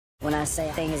When I say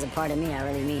a thing is a part of me, I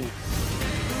really mean it.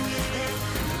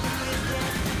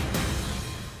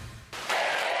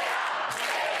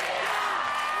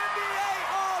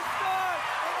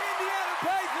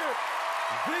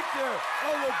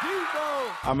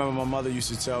 I remember my mother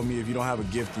used to tell me, if you don't have a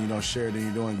gift and you don't share it, then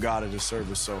you're doing God a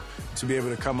disservice. So to be able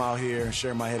to come out here and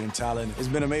share my hidden talent, it's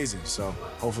been amazing. So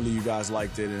hopefully you guys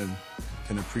liked it and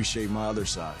can appreciate my other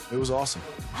side. It was awesome.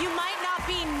 You might not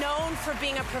be known for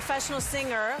being a professional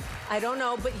singer, I don't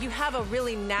know, but you have a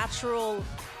really natural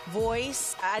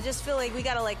voice. I just feel like we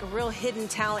got a real hidden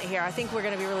talent here. I think we're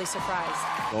gonna be really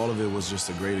surprised. All of it was just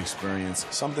a great experience,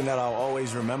 something that I'll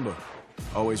always remember.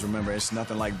 Always remember, it's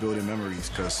nothing like building memories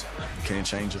because you can't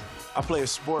change it. I play a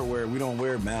sport where we don't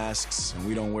wear masks and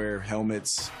we don't wear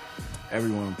helmets.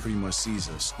 Everyone pretty much sees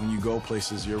us. When you go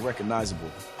places, you're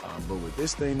recognizable. But with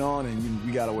this thing on, and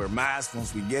we gotta wear masks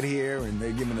once we get here, and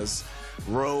they're giving us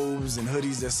robes and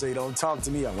hoodies that say, "Don't talk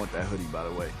to me." I want that hoodie, by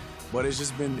the way. But it's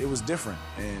just been, it was different,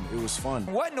 and it was fun.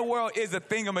 What in the world is a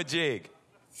thingamajig?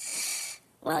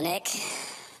 Well, Nick,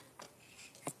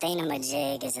 a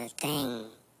thingamajig is a thing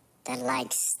that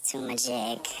likes to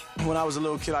majig. When I was a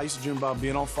little kid, I used to dream about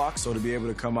being on Fox, so to be able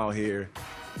to come out here,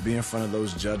 be in front of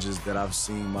those judges that I've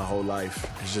seen my whole life,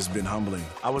 has just been humbling.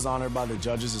 I was honored by the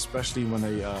judges, especially when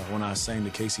I sang the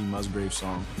Casey Musgrave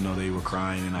song. You know, they were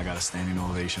crying, and I got a standing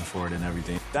ovation for it and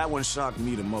everything. That one shocked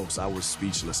me the most. I was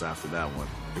speechless after that one.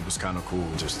 It was kind of cool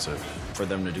just for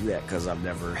them to do that, because I've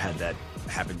never had that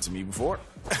happen to me before.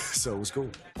 So it was cool.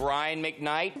 Brian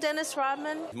McKnight. Dennis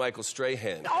Rodman. Michael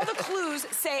Strahan. All the clues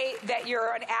say that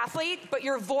you're an athlete, but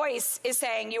your voice is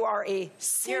saying you are a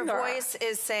singer. Your voice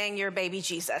is saying you're baby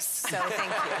Jesus, so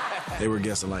thank you. They were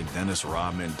guessing like Dennis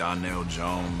Rodman, Donnell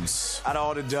Jones. Out of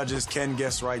all the judges, Ken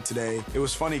guessed right today. It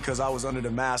was funny because I was under the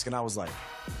mask and I was like,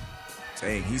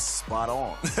 dang, he's spot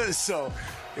on. So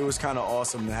it was kind of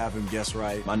awesome to have him guess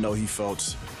right. I know he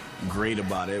felt great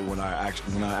about it when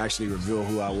I actually revealed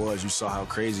who I was. You saw how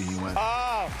crazy he went.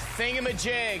 Oh,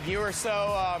 thingamajig. You were so,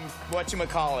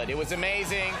 whatchamacallit. It was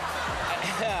amazing.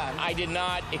 I did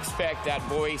not expect that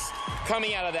voice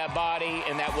coming out of that body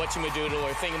and that whatchamadoodle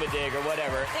or thingamadig or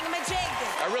whatever.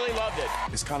 Thingamajig. I really loved it.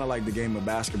 It's kind of like the game of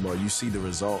basketball. You see the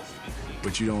result,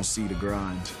 but you don't see the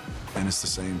grind. And it's the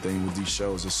same thing with these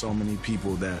shows. There's so many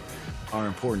people that are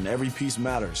important. Every piece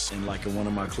matters. And like in one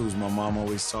of my clues, my mom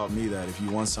always taught me that if you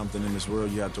want something in this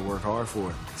world, you have to work hard for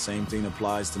it. Same thing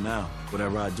applies to now.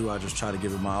 Whatever I do, I just try to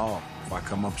give it my all. If I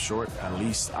come up short, at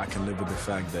least I can live with the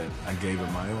fact that I gave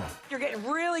it my all. You're getting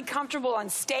really comfortable on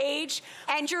stage,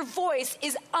 and your voice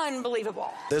is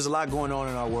unbelievable. There's a lot going on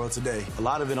in our world today. A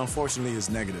lot of it, unfortunately, is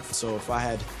negative. So if I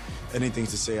had anything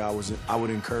to say, I would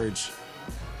encourage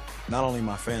not only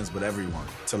my fans, but everyone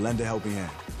to lend a helping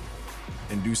hand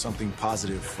and do something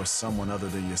positive for someone other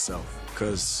than yourself.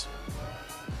 Because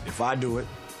if I do it,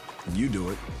 and you do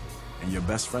it, and your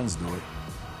best friends do it,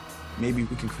 maybe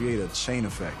we can create a chain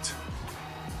effect.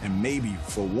 And maybe,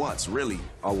 for once, really,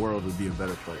 our world would be a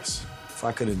better place. If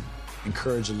I could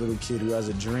encourage a little kid who has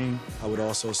a dream, I would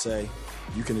also say,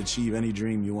 you can achieve any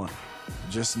dream you want.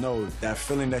 Just know that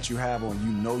feeling that you have on,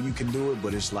 you know you can do it,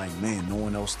 but it's like, man, no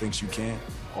one else thinks you can.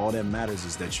 All that matters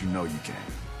is that you know you can.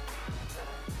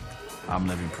 I'm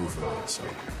living proof of it, so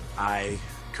I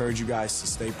encourage you guys to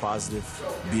stay positive,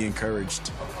 be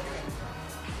encouraged,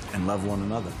 and love one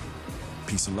another.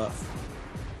 Peace and love.